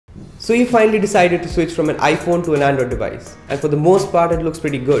So you finally decided to switch from an iPhone to an Android device, and for the most part it looks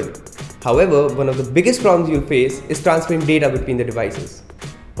pretty good. However, one of the biggest problems you'll face is transferring data between the devices.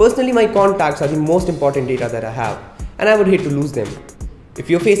 Personally, my contacts are the most important data that I have, and I would hate to lose them. If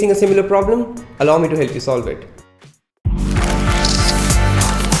you're facing a similar problem, allow me to help you solve it.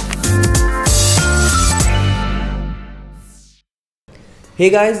 Hey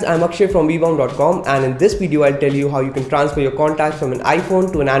guys, I'm Akshay from Beebom.com, and in this video I'll tell you how you can transfer your contacts from an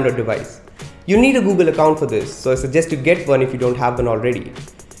iPhone to an Android device. You'll need a Google account for this, so I suggest you get one if you don't have one already.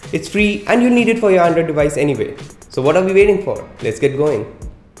 It's free and you'll need it for your Android device anyway. So what are we waiting for? Let's get going.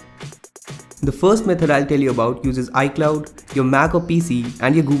 The first method I'll tell you about uses iCloud, your Mac or PC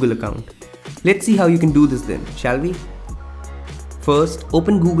and your Google account. Let's see how you can do this then, shall we? First,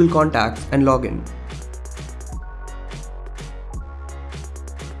 open Google Contacts and log in.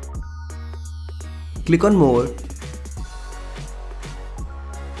 Click on More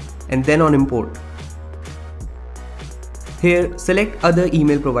and then on Import. Here, select Other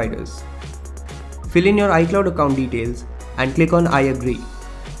email providers. Fill in your iCloud account details and click on I agree.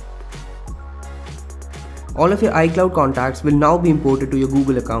 All of your iCloud contacts will now be imported to your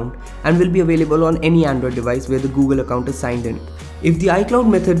Google account and will be available on any Android device where the Google account is signed in. If the iCloud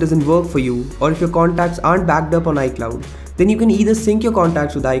method doesn't work for you, or if your contacts aren't backed up on iCloud, then you can either sync your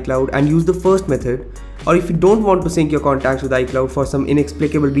contacts with iCloud and use the first method, or if you don't want to sync your contacts with iCloud for some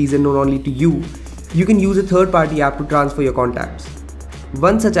inexplicable reason known only to you, you can use a third-party app to transfer your contacts.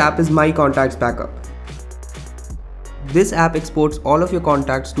 One such app is My Contacts Backup. This app exports all of your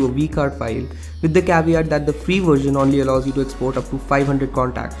contacts to a vCard file with the caveat that the free version only allows you to export up to 500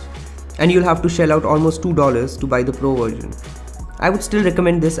 contacts, and you'll have to shell out almost $2 to buy the pro version. I would still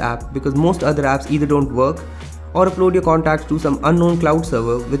recommend this app because most other apps either don't work or upload your contacts to some unknown cloud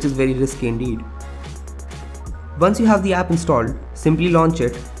server, which is very risky indeed. Once you have the app installed, simply launch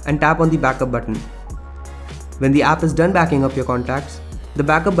it and tap on the backup button. When the app is done backing up your contacts, the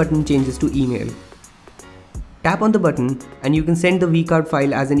backup button changes to email. Tap on the button and you can send the vCard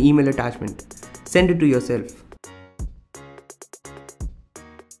file as an email attachment. Send it to yourself.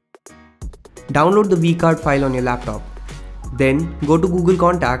 Download the vCard file on your laptop. Then go to Google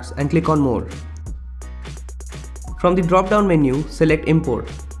Contacts and click on More. From the drop-down menu, select Import.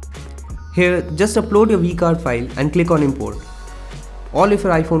 Here, just upload your vCard file and click on Import. All of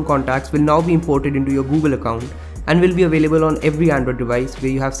your iPhone contacts will now be imported into your Google account and will be available on every Android device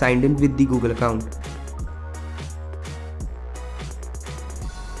where you have signed in with the Google account.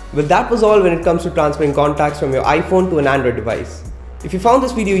 Well, that was all when it comes to transferring contacts from your iPhone to an Android device. If you found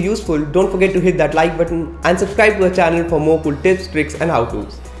this video useful, don't forget to hit that like button and subscribe to our channel for more cool tips, tricks and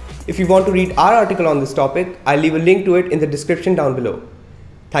how-tos. If you want to read our article on this topic, I'll leave a link to it in the description down below.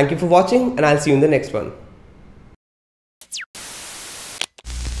 Thank you for watching and I'll see you in the next one.